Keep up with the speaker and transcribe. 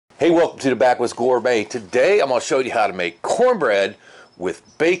Hey, welcome to the Backwoods Gourmet. Today I'm going to show you how to make cornbread with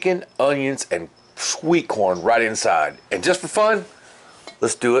bacon, onions, and sweet corn right inside. And just for fun,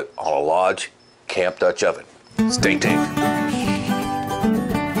 let's do it on a Lodge Camp Dutch oven. Stay tuned.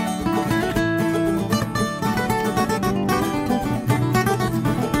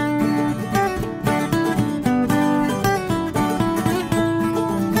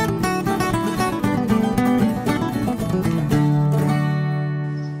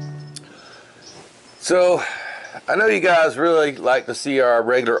 So, I know you guys really like to see our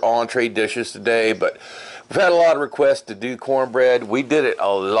regular entree dishes today, but we've had a lot of requests to do cornbread. We did it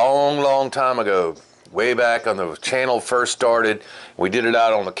a long time ago, way back when the channel first started. We did it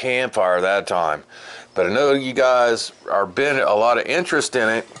out on the campfire that time. But I know you guys are been a lot of interest in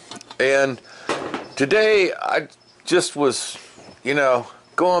it, and today I just was,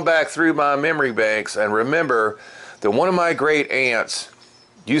 going back through my memory banks and remember that one of my great aunts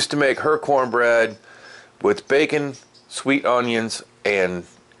used to make her cornbread with bacon, sweet onions, and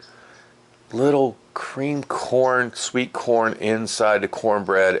little cream corn, sweet corn inside the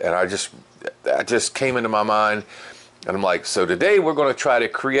cornbread, and that just came into my mind, and I'm like, so today we're going to try to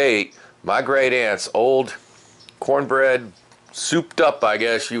create my great aunt's old cornbread, souped up, I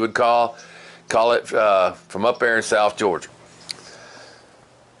guess you would call it, from up there in South Georgia.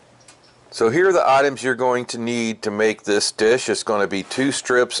 So here are the items you're going to need to make this dish. It's going to be 2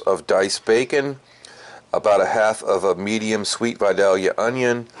 strips of diced bacon, about a half of a medium sweet Vidalia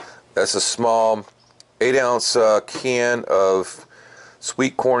onion. That's a small 8-ounce can of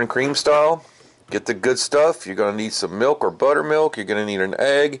sweet corn cream style. Get the good stuff. You're going to need some milk or buttermilk. You're going to need an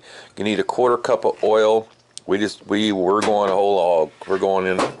egg. You need a 1/4 cup of oil. We're going a whole hog. We're going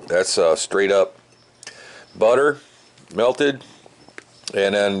in. That's straight up butter, melted.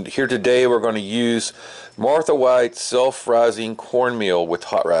 And then here today we're going to use Martha White self-rising cornmeal with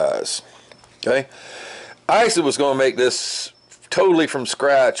hot rise. Okay. I actually was going to make this totally from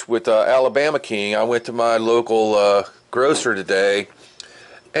scratch with Alabama King. I went to my local grocer today,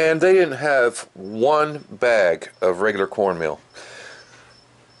 and they didn't have 1 bag of regular cornmeal.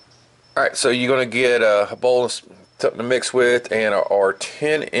 Alright, so you're going to get a bowl of something to mix with and our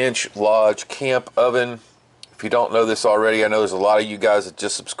 10-inch Lodge camp oven. If you don't know this already, I know there's a lot of you guys that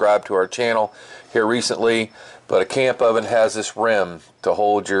just subscribed to our channel here recently, but a camp oven has this rim to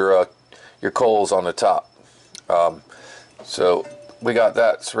hold your coals on the top. So we got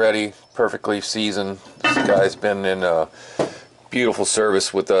that ready, perfectly seasoned. This guy's been in beautiful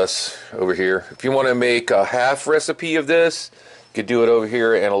service with us over here. If you want to make a half recipe of this, you could do it over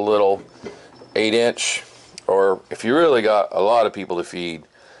here in a little 8-inch, or if you really got a lot of people to feed,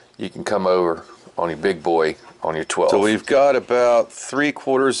 you can come over on your big boy on your 12. So we've got about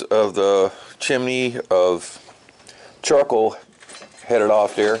 3/4 of the chimney of charcoal headed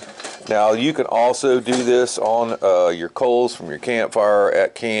off there. Now you can also do this on your coals from your campfire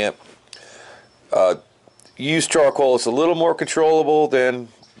at camp. Use charcoal. It's a little more controllable than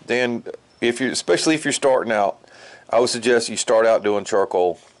especially if you're starting out. I would suggest you start out doing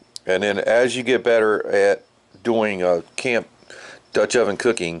charcoal, and then as you get better at doing camp Dutch oven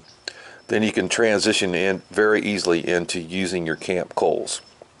cooking, then you can transition in very easily into using your camp coals.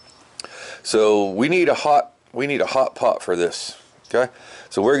 So we need a hot pot for this. Okay,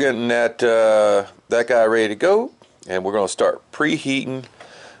 so we're getting that guy ready to go, and we're going to start preheating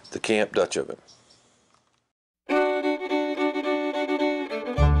the camp Dutch oven.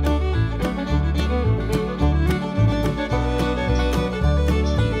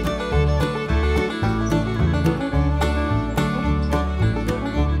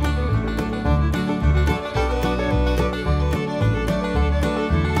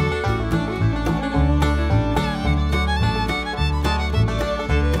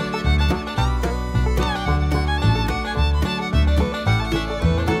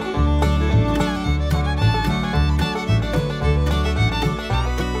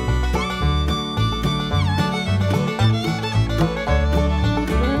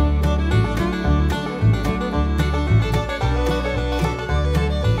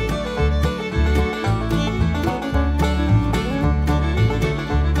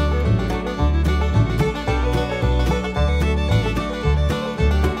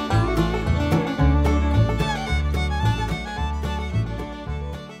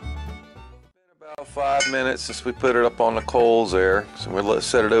 About 5 minutes since we put it up on the coals there, so we'll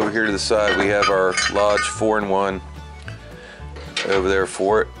set it over here to the side. We have our Lodge 4-in-1 over there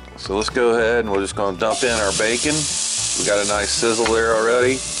for it. So let's go ahead and we're just going to dump in our bacon. We got a nice sizzle there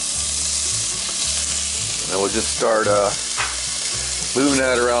already, and we'll just start moving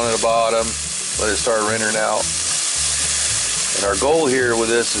that around at the bottom, let it start rendering out. And our goal here with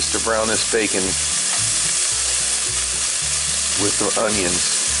this is to brown this bacon with the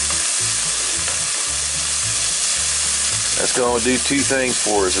onions. That's going to do two things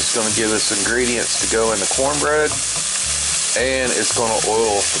for us. It's going to give us ingredients to go in the cornbread, and it's going to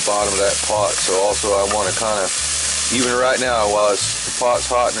oil the bottom of that pot. So also I want to kind of, even right now while the pot's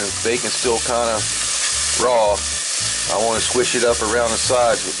hot and the bacon's still kind of raw, I want to squish it up around the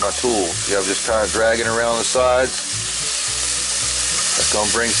sides with my tool. See, I'm just kind of dragging around the sides. That's going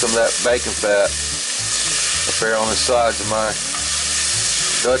to bring some of that bacon fat up there on the sides of my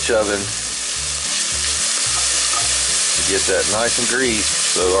Dutch oven to get that nice and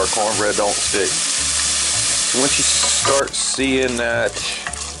greased so our cornbread don't stick. So once you start seeing that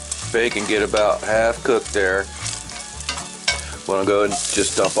bacon get about half cooked there, you want to go and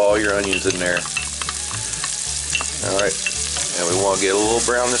just dump all your onions in there. Alright, and we want to get a little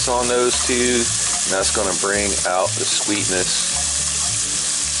brownness on those too, and that's going to bring out the sweetness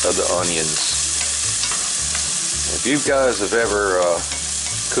of the onions. If you guys have ever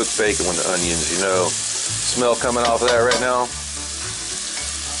cooked bacon with the onions, you know, the smell coming off of that right now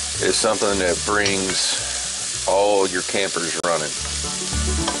is something that brings all your campers running.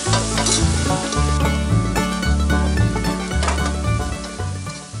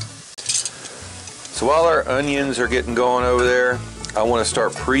 So while our onions are getting going over there, I want to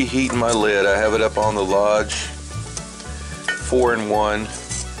start preheating my lid. I have it up on the Lodge 4-in-1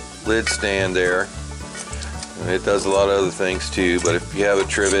 lid stand there. And it does a lot of other things too, but if you have a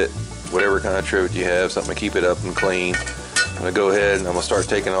trivet, whatever kind of trivet you have, something to keep it up and clean, I'm going to go ahead and I'm going to start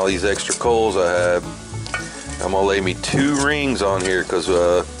taking all these extra coals I have. I'm going to lay me 2 rings on here because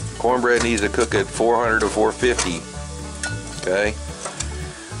cornbread needs to cook at 400 to 450. Okay,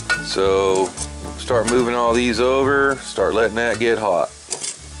 so start moving all these over, start letting that get hot.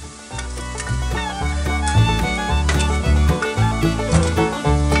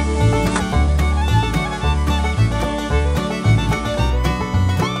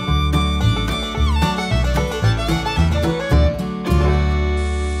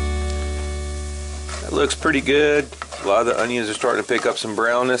 That looks pretty good. A lot of the onions are starting to pick up some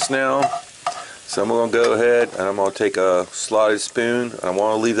brownness now. So I'm going to go ahead and I'm going to take a slotted spoon and I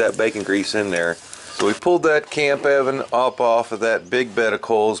want to leave that bacon grease in there. So we pulled that camp oven up off of that big bed of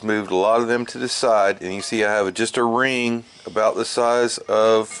coals, moved a lot of them to the side, and you see I have just a ring about the size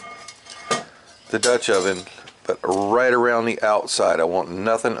of the Dutch oven, but right around the outside. I want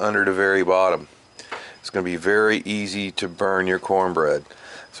nothing under the very bottom. It's going to be very easy to burn your cornbread.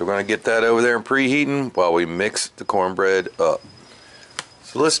 So we're going to get that over there and preheating while we mix the cornbread up.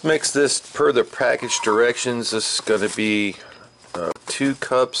 So let's mix this per the package directions. This is going to be 2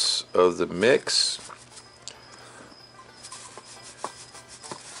 cups of the mix.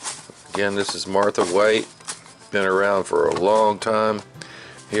 Again, this is Martha White. Been around for a long time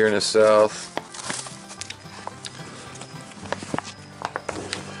here in the South.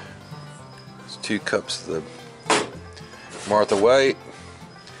 It's 2 cups of the Martha White.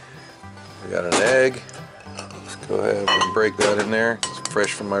 We got an egg. Let's go ahead and break that in there. It's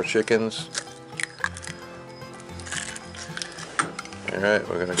fresh from our chickens. Alright,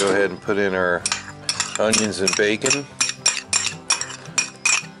 we're going to go ahead and put in our onions and bacon.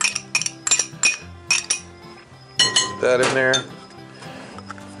 Put that in there.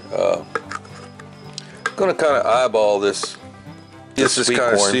 I'm going to kind of eyeball this. This is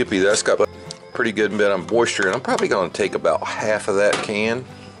kind of soupy. That's got a pretty good bit of moisture, and I'm probably going to take about half of that can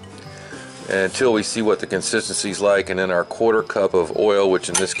until we see what the consistency's like, and then our 1/4 cup of oil, which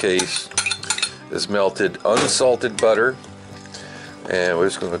in this case is melted unsalted butter. And we're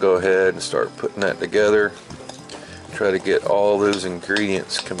just going to go ahead and start putting that together. Try to get all those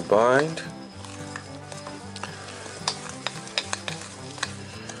ingredients combined.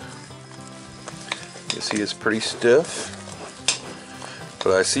 You see it's pretty stiff.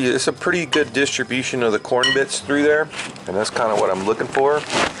 But I see it's a pretty good distribution of the corn bits through there. And that's kind of what I'm looking for.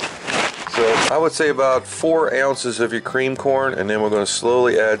 So I would say about 4 ounces of your cream corn. And then we're going to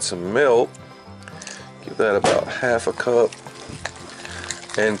slowly add some milk. Give that about 1/2 cup.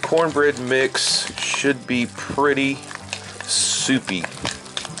 And cornbread mix should be pretty soupy,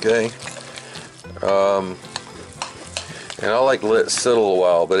 okay? And I like to let it settle a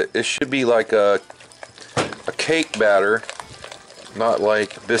while, but it should be like a cake batter, not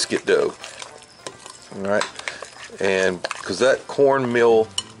like biscuit dough. All right, and because that cornmeal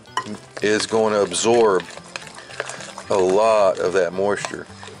is going to absorb a lot of that moisture.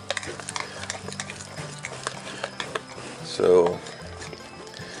 So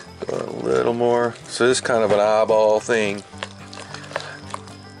a little more. So this is kind of an eyeball thing,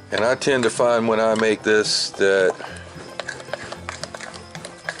 and I tend to find when I make this that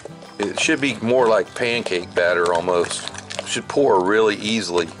it should be more like pancake batter almost. It should pour really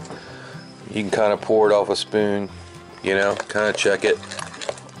easily. You can kind of pour it off a spoon, you know, kind of check it.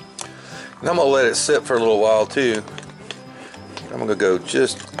 And I'm gonna let it sit for a little while too. I'm gonna go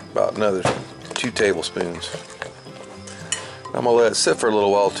just about another 2 tablespoons. I'm gonna let it sit for a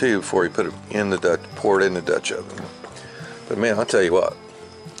little while too before you put it in the Dutch, pour it in the Dutch oven. But man, I'll tell you what,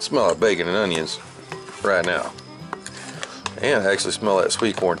 I smell like bacon and onions right now. And I actually smell that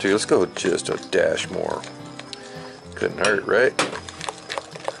sweet corn too. Let's go just a dash more. Couldn't hurt, right?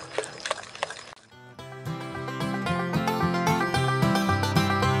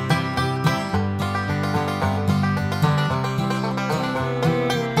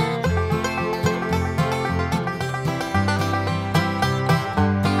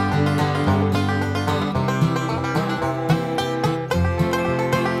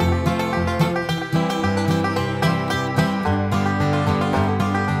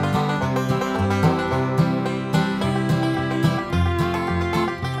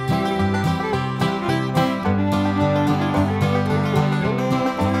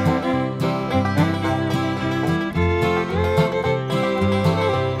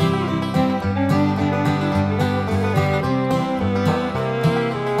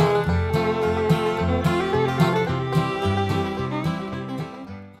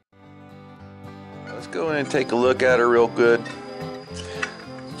 Go in and take a look at her real good.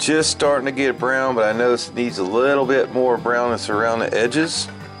 Just starting to get brown, but I notice it needs a little bit more brownness around the edges.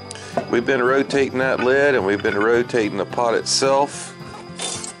 We've been rotating that lid and we've been rotating the pot itself.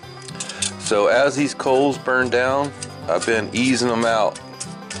 So as these coals burn down, I've been easing them out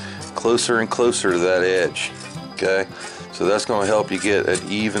closer and closer to that edge. Okay, so that's going to help you get an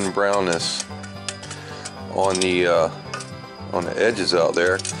even brownness on the edges out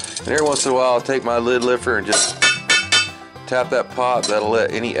there. And every once in a while I'll take my lid lifter and just tap that pot. That'll let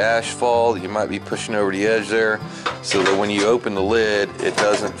any ash fall that you might be pushing over the edge there, so that when you open the lid it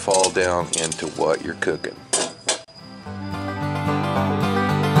doesn't fall down into what you're cooking.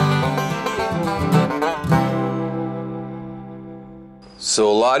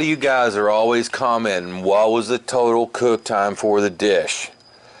 So a lot of you guys are always commenting, what was the total cook time for the dish?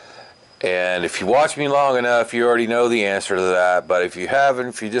 And if you watch me long enough, you already know the answer to that. But if you haven't,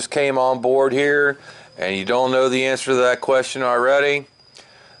 if you just came on board here and you don't know the answer to that question already,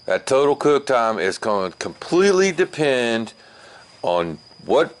 that total cook time is going to completely depend on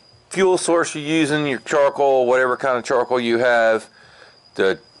what fuel source you're using, your charcoal, whatever kind of charcoal you have,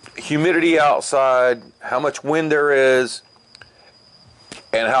 the humidity outside, how much wind there is,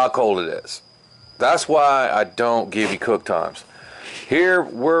 and how cold it is. That's why I don't give you cook times. Here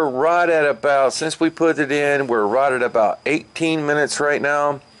we're right at about, since we put it in, we're right at about 18 minutes right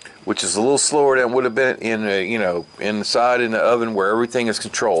now, which is a little slower than it would have been in a, you know, inside in the oven where everything is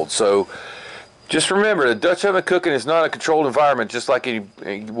controlled. So just remember, the Dutch oven cooking is not a controlled environment, just like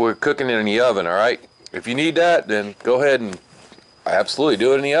we're cooking it in the oven. All right, if you need that, then go ahead and absolutely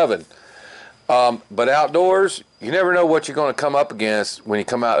do it in the oven. But outdoors, you never know what you're going to come up against when you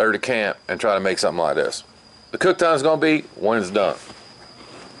come out there to camp and try to make something like this. The cook time is going to be when it's done.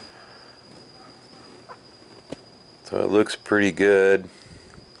 So it looks pretty good.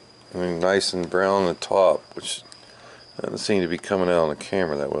 I mean, nice and brown on the top, which doesn't seem to be coming out on the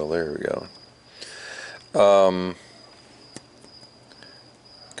camera that well. There we go.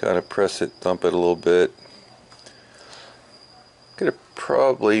 Kind of press it, thump it a little bit. Could have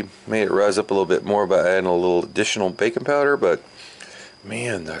probably made it rise up a little bit more by adding a little additional baking powder, but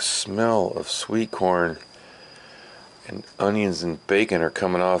man, the smell of sweet corn and onions and bacon are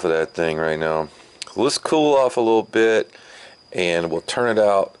coming off of that thing right now. Let's cool off a little bit and we'll turn it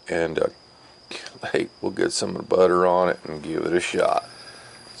out and hey, we'll get some butter on it and give it a shot.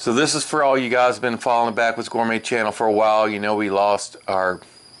 So this is for all you guys who've been following the Backwoods Gourmet channel for a while. You know we lost our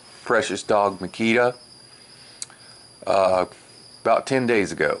precious dog Makita about 10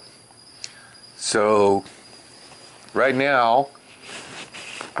 days ago. So right now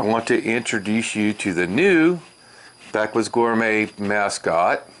I want to introduce you to the new Backwoods Gourmet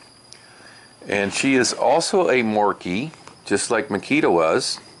mascot. And she is also a Morkie, just like Makita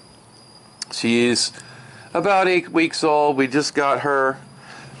was. She is about 8 weeks old. We just got her.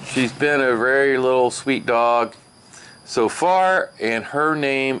 She's been a very little sweet dog so far, and her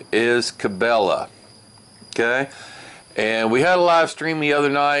name is Cabela. Okay? And we had a live stream the other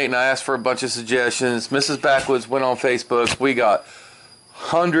night, and I asked for a bunch of suggestions. Mrs. Backwoods went on Facebook. We got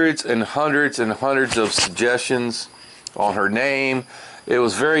hundreds and hundreds and hundreds of suggestions on her name. It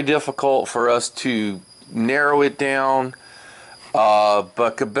was very difficult for us to narrow it down.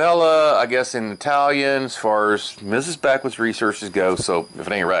 But Cabela, I guess in Italian, as far as Mrs. Backwoods researches go, so if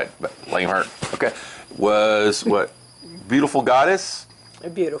it ain't right, but blame her. Okay, was what? Beautiful goddess?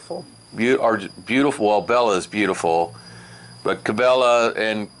 Beautiful. Beautiful. Well, Bella is beautiful, but Cabela,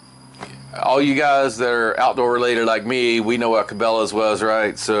 and all you guys that are outdoor related like me, we know what Cabela's was,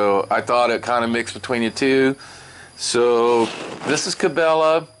 right? So I thought it kind of mixed between the two. So this is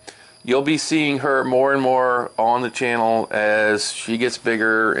Cabela. You'll be seeing her more and more on the channel as she gets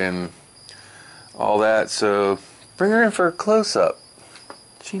bigger and all that. So bring her in for a close-up.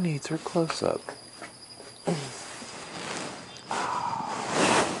 She needs her close-up.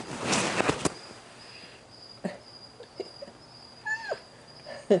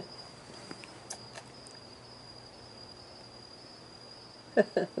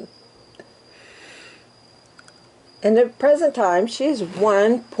 In the present time, she's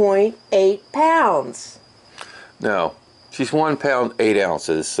 1.8 pounds. No, she's 1 pound 8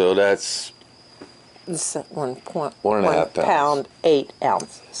 ounces, so that's 1.5 pound 8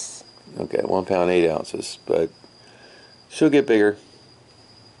 ounces. Okay, 1 pound 8 ounces, but she'll get bigger.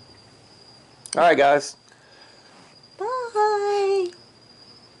 All right, guys. Bye.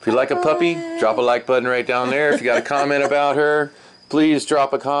 If you like a puppy, drop a like button right down there. If you got a comment about her, please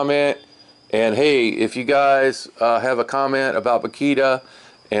drop a comment. And hey, if you guys have a comment about Bakita,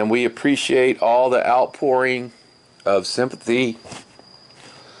 and we appreciate all the outpouring of sympathy.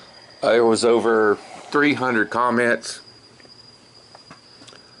 There was over 300 comments.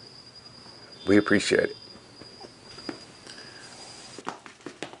 We appreciate it.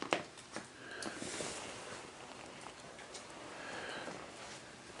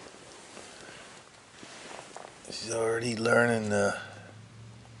 She's already learning the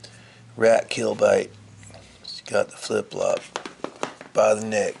rat kill bite. She's got the flip-flop by the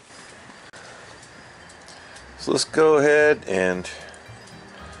neck. So let's go ahead and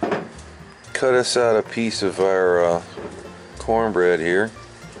cut us out a piece of our cornbread here.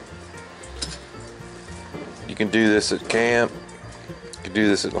 You can do this at camp. You can do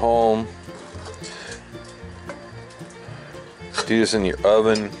this at home. Do this in your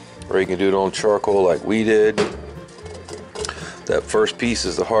oven, or you can do it on charcoal like we did. That first piece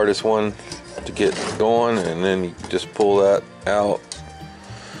is the hardest one to get going, and then you just pull that out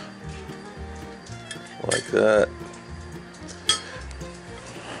like that.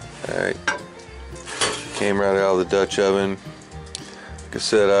 Alright, came right out of the Dutch oven. Like I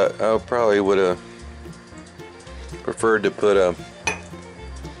said, I probably would have preferred to put a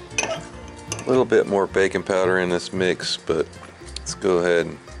little bit more baking powder in this mix, but let's go ahead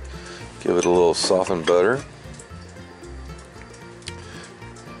and give it a little softened butter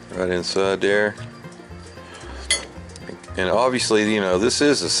right inside there. And obviously, you know, this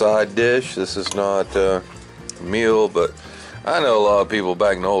is a side dish. This is not a meal, but I know a lot of people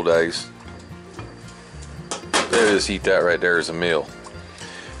back in the old days, they just eat that right there as a meal.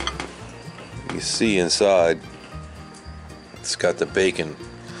 You see inside, it's got the bacon,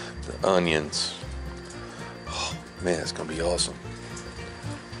 the onions. Oh man, it's gonna be awesome.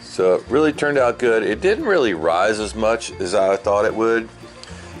 So it really turned out good. It didn't really rise as much as I thought it would.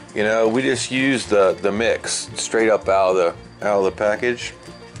 You know, we just used the mix straight up out of the package.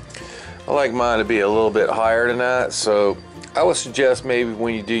 I like mine to be a little bit higher than that, so I would suggest maybe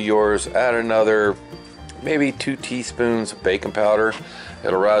when you do yours, add another maybe 2 teaspoons of baking powder.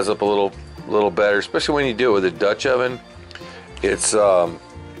 It'll rise up a little better, especially when you do it with a Dutch oven. It's not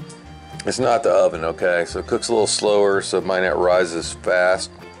the oven, okay? So it cooks a little slower, so it might not rise as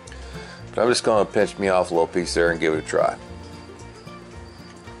fast. But I'm just gonna pinch me off a little piece there and give it a try.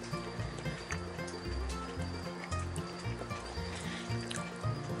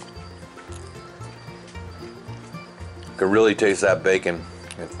 Can really taste that bacon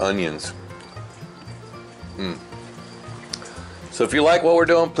and onions. So if you like what we're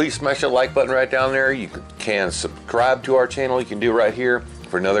doing, please smash that like button right down there. You can subscribe to our channel. You can do it right here.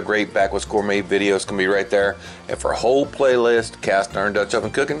 For another great Backwoods Gourmet video, it's gonna be right there. And for a whole playlist, cast iron Dutch oven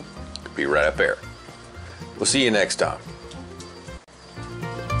cooking, it'll be right up there. We'll see you next time.